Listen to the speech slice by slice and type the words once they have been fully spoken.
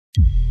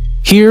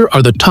Here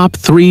are the top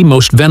 3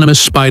 most venomous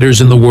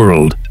spiders in the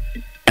world.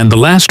 And the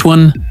last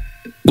one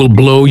will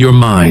blow your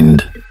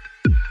mind.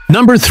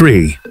 Number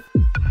 3.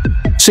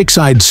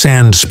 Six-eyed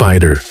sand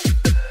spider.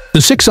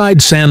 The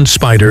six-eyed sand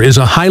spider is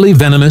a highly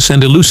venomous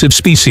and elusive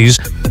species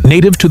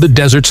native to the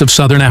deserts of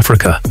southern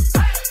Africa.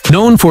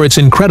 Known for its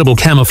incredible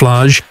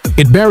camouflage,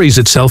 it buries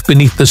itself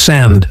beneath the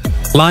sand,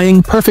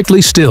 lying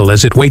perfectly still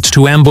as it waits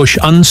to ambush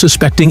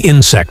unsuspecting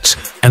insects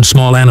and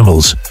small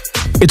animals.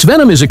 Its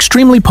venom is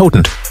extremely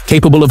potent,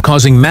 capable of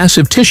causing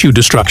massive tissue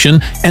destruction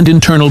and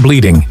internal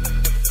bleeding.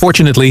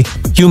 Fortunately,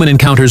 human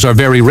encounters are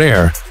very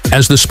rare,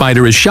 as the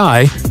spider is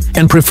shy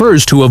and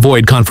prefers to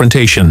avoid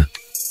confrontation.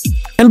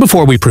 And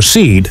before we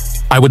proceed,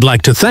 I would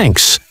like to thank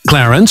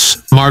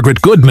Clarence,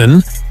 Margaret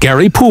Goodman,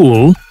 Gary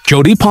Poole,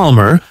 Jody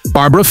Palmer,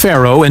 Barbara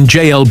Farrow, and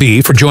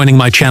JLB for joining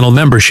my channel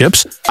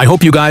memberships. I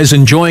hope you guys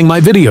enjoying my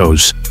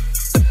videos.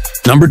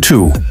 Number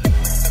 2.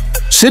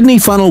 Sydney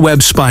funnel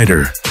web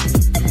spider.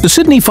 The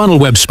Sydney funnel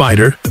web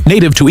spider,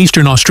 native to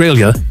eastern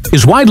Australia,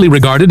 is widely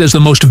regarded as the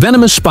most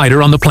venomous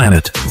spider on the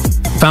planet.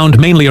 Found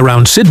mainly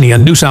around Sydney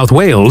and New South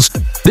Wales,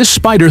 this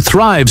spider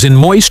thrives in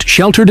moist,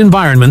 sheltered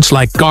environments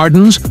like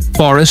gardens,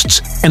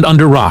 forests, and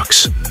under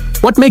rocks.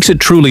 What makes it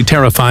truly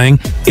terrifying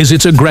is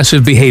its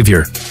aggressive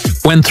behavior.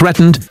 When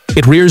threatened,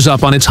 it rears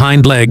up on its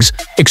hind legs,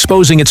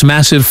 exposing its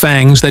massive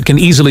fangs that can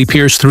easily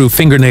pierce through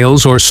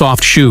fingernails or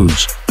soft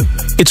shoes.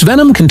 Its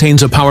venom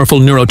contains a powerful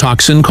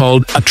neurotoxin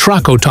called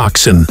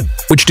arachnid,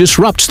 which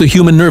disrupts the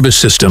human nervous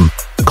system,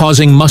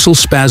 causing muscle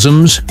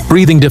spasms,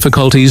 breathing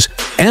difficulties,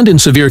 and in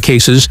severe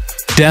cases,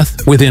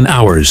 death within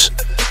hours.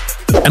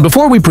 And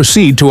before we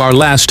proceed to our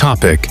last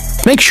topic,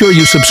 make sure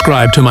you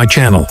subscribe to my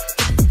channel.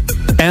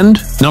 And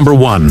number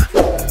 1.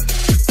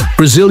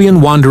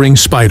 Brazilian wandering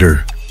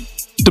spider.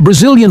 The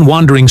Brazilian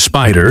wandering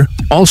spider,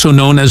 also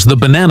known as the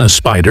banana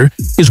spider,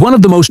 is one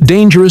of the most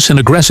dangerous and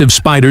aggressive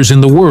spiders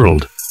in the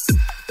world.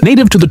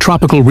 Native to the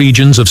tropical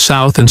regions of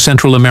South and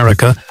Central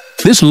America,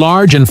 this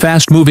large and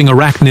fast-moving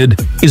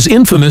arachnid is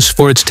infamous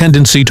for its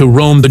tendency to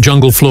roam the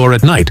jungle floor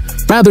at night,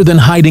 rather than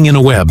hiding in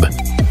a web.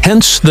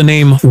 Hence the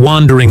name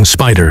wandering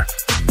spider.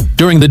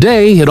 During the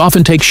day, it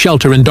often takes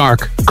shelter in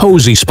dark,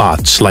 cozy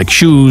spots like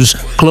shoes,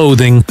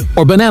 clothing,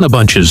 or banana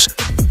bunches,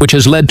 which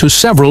has led to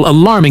several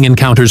alarming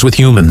encounters with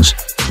humans.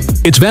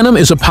 Its venom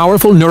is a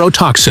powerful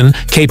neurotoxin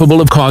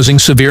capable of causing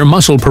severe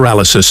muscle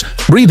paralysis,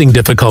 breathing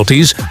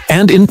difficulties,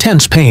 and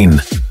intense pain.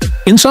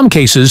 In some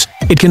cases,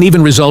 it can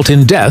even result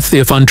in death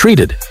if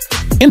untreated.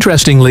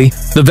 Interestingly,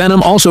 the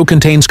venom also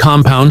contains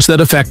compounds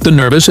that affect the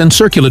nervous and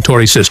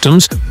circulatory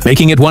systems,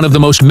 making it one of the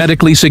most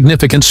medically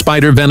significant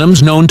spider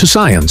venoms known to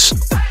science.